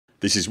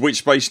This is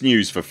Witchspace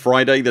News for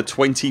Friday the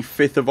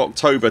 25th of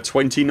October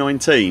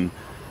 2019.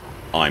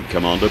 I'm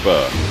Commander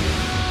Buur.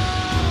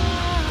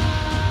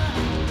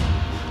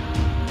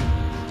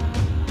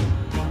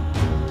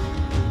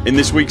 In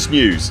this weeks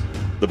news,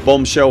 the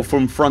bombshell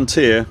from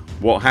Frontier,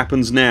 what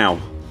happens now?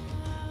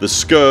 The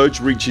Scourge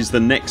reaches the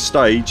next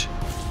stage,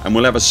 and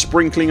we'll have a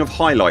sprinkling of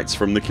highlights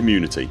from the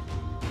community.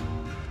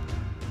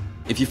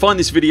 If you find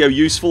this video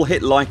useful,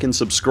 hit like and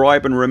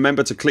subscribe, and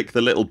remember to click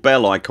the little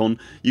bell icon.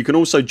 You can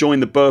also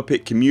join the Buur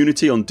Pit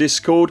community on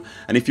Discord,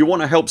 and if you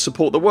want to help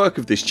support the work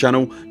of this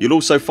channel, you'll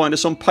also find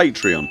us on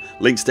Patreon.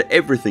 Links to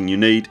everything you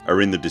need are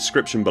in the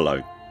description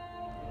below.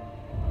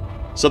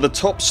 So the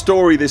top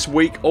story this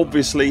week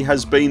obviously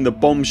has been the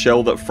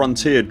bombshell that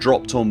Frontier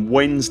dropped on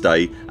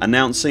Wednesday,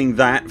 announcing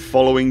that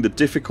following the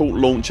difficult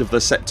launch of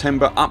the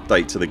September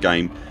update to the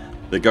game,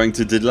 they're going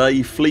to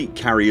delay fleet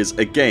carriers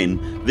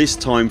again, this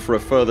time for a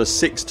further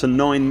 6 to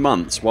 9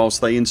 months,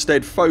 whilst they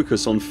instead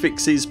focus on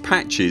fixes,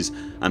 patches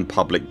and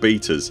public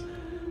betas.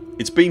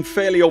 It's been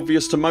fairly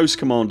obvious to most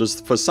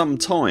commanders for some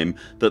time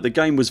that the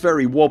game was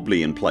very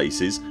wobbly in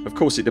places. Of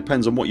course it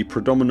depends on what you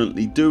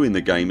predominantly do in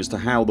the game as to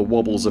how the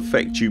wobbles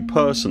affect you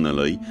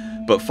personally,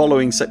 but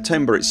following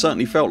September it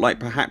certainly felt like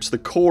perhaps the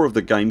core of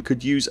the game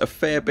could use a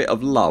fair bit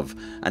of love,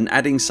 and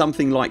adding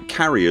something like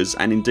carriers,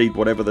 and indeed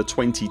whatever the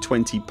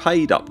 2020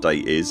 paid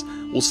update is,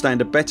 will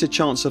stand a better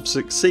chance of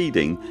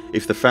succeeding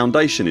if the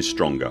foundation is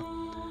stronger.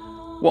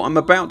 What I'm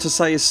about to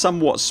say is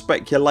somewhat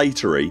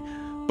speculatory,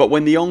 but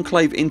when the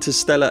Enclave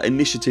Interstellar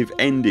Initiative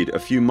ended a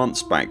few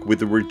months back with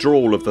the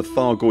withdrawal of the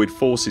Thargoid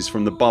forces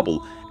from the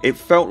bubble, it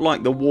felt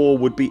like the war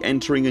would be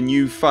entering a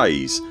new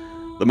phase.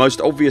 The most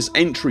obvious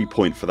entry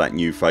point for that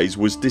new phase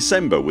was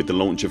December with the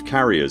launch of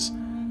carriers.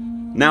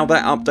 Now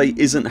that update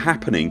isn't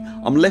happening,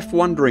 I'm left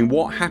wondering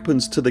what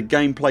happens to the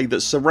gameplay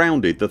that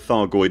surrounded the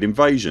Thargoid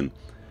invasion.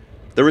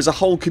 There is a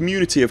whole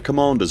community of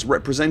commanders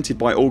represented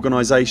by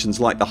organisations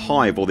like the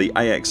Hive or the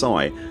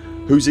AXI,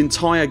 whose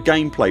entire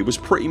gameplay was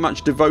pretty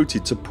much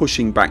devoted to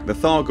pushing back the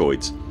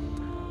Thargoids.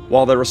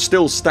 While there are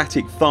still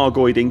static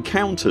Thargoid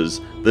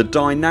encounters, the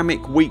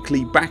dynamic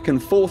weekly back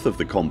and forth of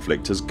the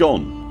conflict has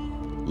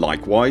gone.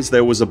 Likewise,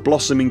 there was a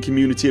blossoming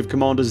community of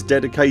commanders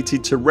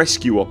dedicated to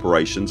rescue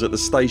operations at the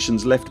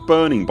stations left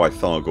burning by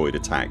Thargoid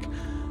attack.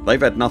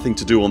 They've had nothing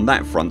to do on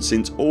that front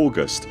since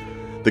August.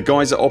 The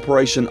guys at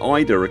Operation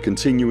Ida are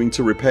continuing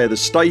to repair the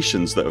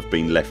stations that have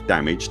been left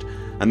damaged,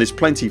 and there's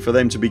plenty for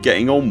them to be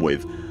getting on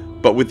with.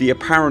 But with the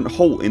apparent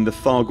halt in the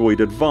Thargoid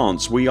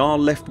advance, we are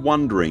left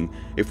wondering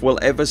if we'll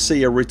ever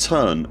see a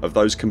return of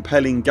those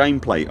compelling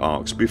gameplay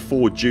arcs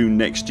before June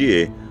next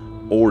year,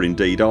 or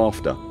indeed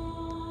after.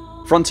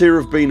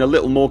 Frontier have been a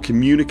little more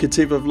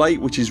communicative of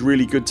late, which is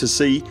really good to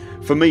see.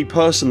 For me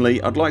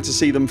personally, I'd like to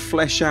see them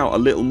flesh out a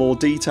little more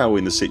detail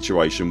in the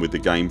situation with the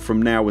game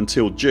from now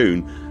until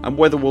June, and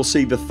whether we'll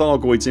see the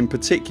Thargoids in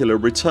particular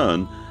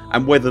return,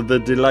 and whether the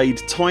delayed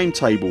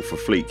timetable for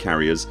fleet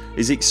carriers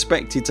is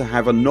expected to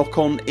have a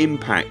knock-on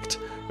impact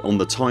on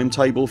the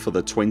timetable for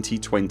the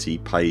 2020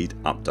 paid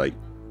update.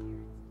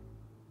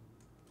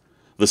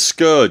 The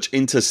Scourge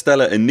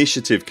Interstellar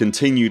Initiative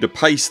continued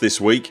apace this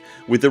week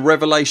with the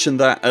revelation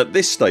that, at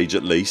this stage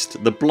at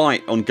least, the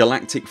blight on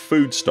galactic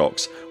food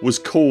stocks was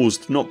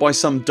caused not by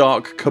some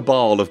dark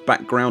cabal of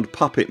background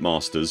puppet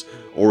masters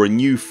or a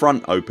new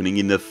front opening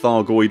in the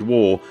Thargoid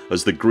war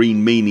as the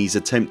green meanies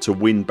attempt to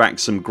win back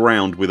some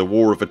ground with a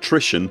war of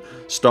attrition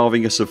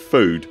starving us of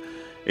food.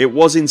 It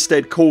was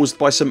instead caused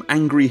by some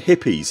angry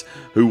hippies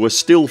who were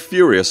still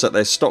furious at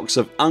their stocks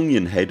of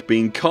onion head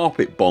being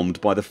carpet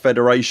bombed by the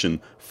Federation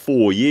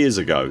 4 years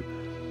ago.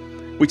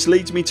 Which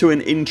leads me to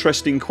an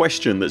interesting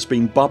question that's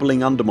been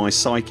bubbling under my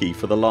psyche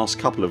for the last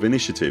couple of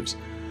initiatives.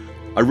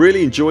 I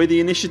really enjoy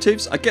the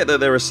initiatives. I get that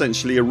they're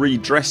essentially a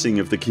redressing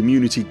of the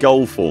community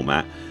goal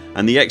format,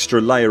 and the extra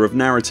layer of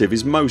narrative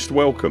is most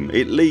welcome.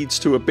 It leads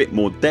to a bit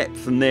more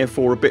depth and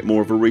therefore a bit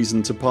more of a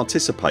reason to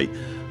participate,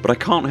 but I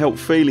can't help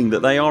feeling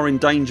that they are in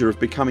danger of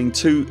becoming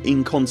too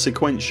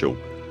inconsequential.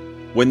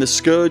 When the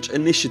Scourge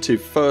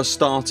initiative first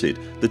started,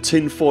 the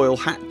tinfoil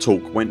hat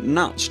talk went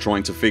nuts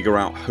trying to figure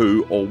out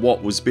who or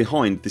what was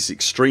behind this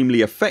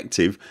extremely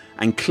effective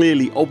and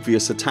clearly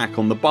obvious attack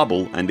on the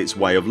bubble and its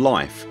way of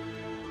life.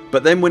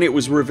 But then when it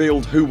was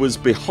revealed who was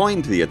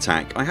behind the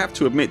attack, I have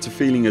to admit to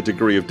feeling a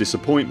degree of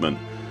disappointment.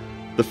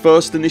 The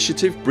first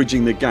initiative,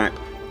 Bridging the Gap,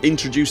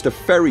 introduced a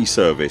ferry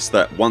service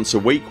that once a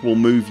week will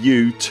move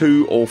you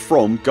to or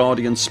from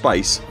Guardian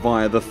Space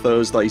via the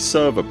Thursday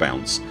server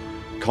bounce.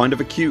 Kind of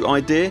a cute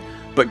idea,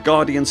 but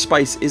Guardian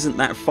Space isn't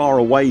that far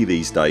away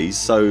these days,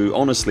 so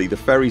honestly the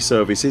ferry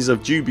service is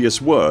of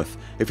dubious worth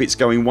if it's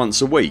going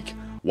once a week.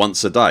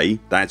 Once a day,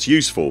 that's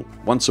useful.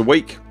 Once a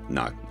week?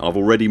 No, I've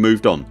already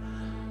moved on.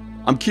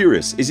 I'm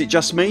curious, is it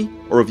just me,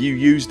 or have you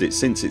used it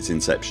since its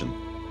inception?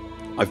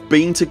 I've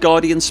been to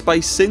Guardian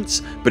Space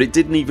since, but it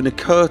didn't even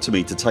occur to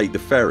me to take the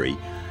ferry,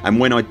 and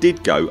when I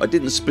did go I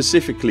didn't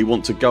specifically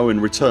want to go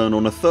and return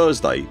on a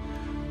Thursday.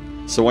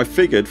 So I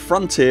figured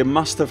Frontier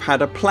must have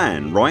had a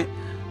plan, right?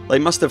 They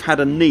must have had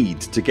a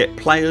need to get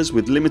players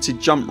with limited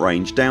jump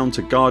range down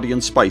to Guardian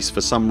space for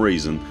some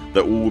reason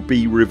that will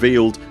be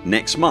revealed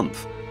next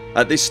month.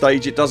 At this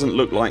stage it doesn't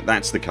look like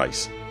that's the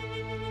case.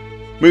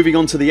 Moving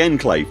on to the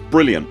Enclave.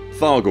 Brilliant.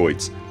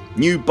 Thargoids.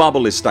 New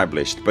bubble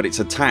established, but it's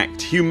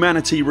attacked.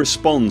 Humanity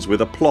responds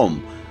with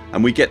aplomb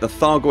and we get the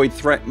Thargoid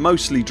threat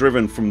mostly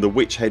driven from the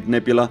Witchhead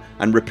Nebula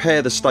and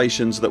repair the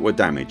stations that were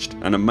damaged.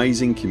 An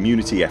amazing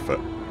community effort.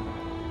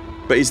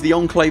 But is the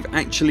Enclave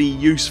actually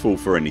useful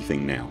for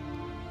anything now?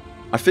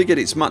 I figured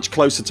it's much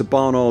closer to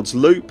Barnard's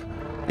Loop.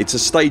 It's a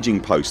staging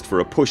post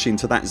for a push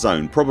into that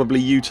zone, probably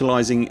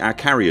utilising our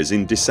carriers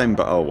in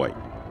December. Oh wait.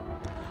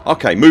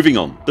 Okay, moving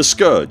on. The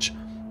Scourge.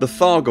 The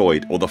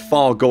Thargoid or the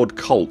Thargod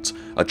cult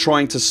are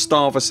trying to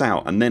starve us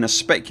out, and then a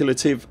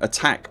speculative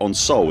attack on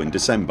Sol in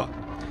December.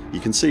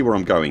 You can see where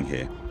I'm going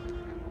here.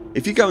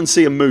 If you go and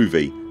see a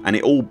movie and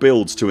it all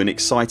builds to an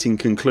exciting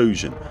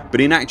conclusion,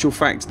 but in actual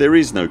fact there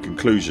is no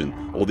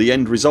conclusion, or the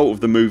end result of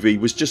the movie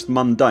was just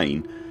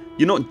mundane,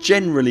 you're not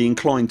generally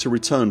inclined to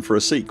return for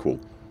a sequel.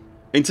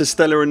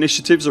 Interstellar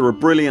initiatives are a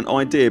brilliant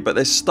idea, but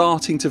they're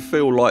starting to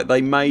feel like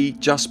they may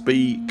just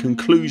be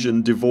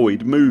conclusion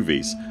devoid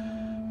movies.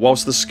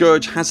 Whilst the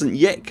Scourge hasn't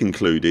yet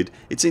concluded,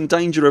 it's in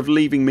danger of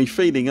leaving me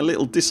feeling a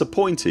little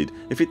disappointed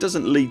if it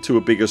doesn't lead to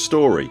a bigger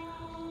story.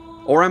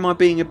 Or am I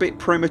being a bit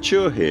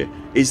premature here?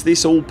 Is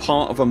this all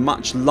part of a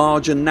much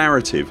larger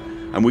narrative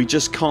and we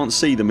just can't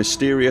see the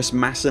mysterious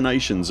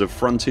machinations of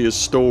Frontier's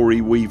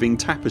story weaving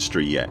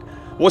tapestry yet?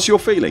 What's your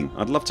feeling?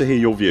 I'd love to hear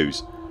your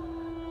views.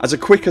 As a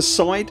quick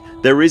aside,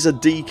 there is a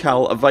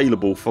decal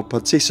available for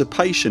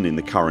participation in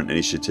the current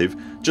initiative.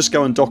 Just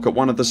go and dock at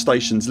one of the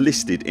stations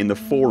listed in the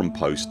forum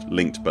post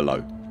linked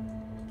below.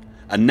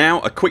 And now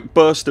a quick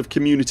burst of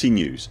community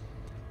news.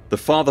 The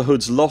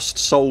Fatherhood's Lost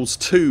Souls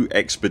 2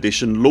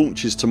 expedition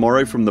launches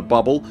tomorrow from the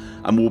bubble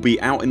and will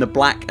be out in the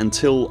black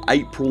until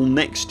April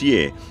next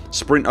year.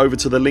 Sprint over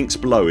to the links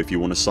below if you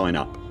want to sign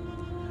up.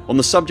 On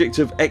the subject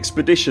of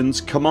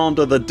expeditions,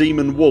 Commander the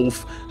Demon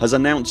Wolf has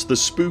announced the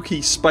Spooky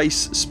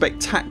Space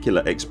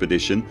Spectacular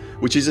Expedition,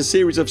 which is a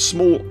series of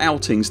small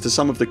outings to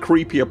some of the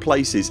creepier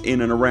places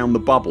in and around the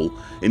bubble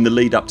in the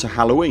lead up to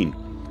Halloween.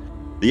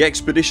 The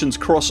expeditions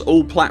cross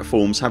all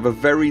platforms, have a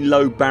very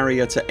low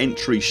barrier to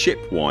entry ship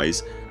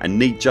wise and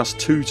need just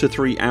 2 to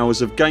 3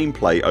 hours of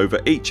gameplay over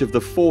each of the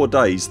 4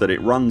 days that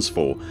it runs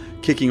for,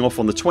 kicking off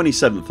on the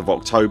 27th of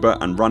October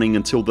and running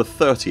until the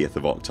 30th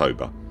of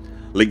October.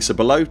 Links are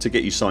below to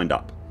get you signed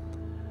up.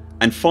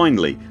 And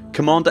finally,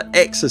 Commander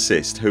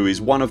Exorcist, who is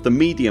one of the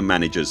media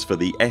managers for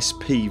the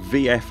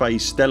SPVFA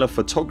Stellar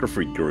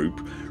Photography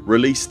Group,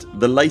 released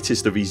the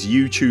latest of his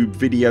YouTube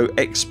video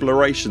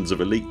explorations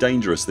of Elite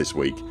Dangerous this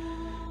week.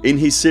 In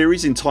his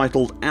series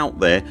entitled Out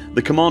There,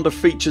 the Commander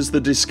features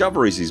the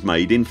discoveries he's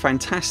made in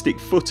fantastic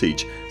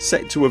footage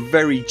set to a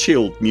very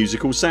chilled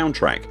musical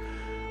soundtrack.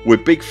 We're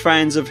big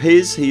fans of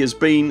his. He has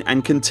been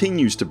and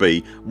continues to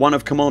be one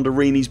of Commander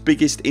Rini's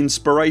biggest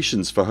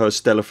inspirations for her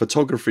stellar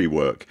photography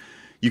work.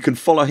 You can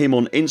follow him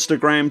on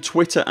Instagram,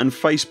 Twitter and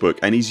Facebook,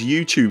 and his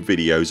YouTube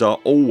videos are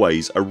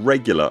always a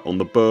regular on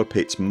the Buur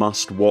Pit's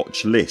must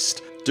watch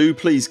list. Do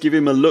please give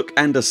him a look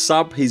and a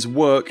sub. His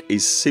work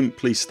is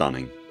simply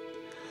stunning.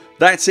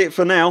 That's it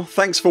for now.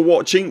 Thanks for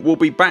watching. We'll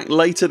be back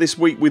later this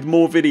week with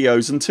more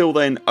videos. Until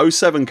then,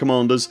 07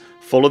 Commanders,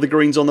 follow the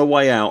greens on the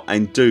way out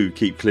and do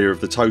keep clear of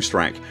the toast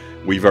rack.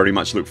 We very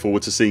much look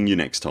forward to seeing you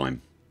next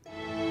time.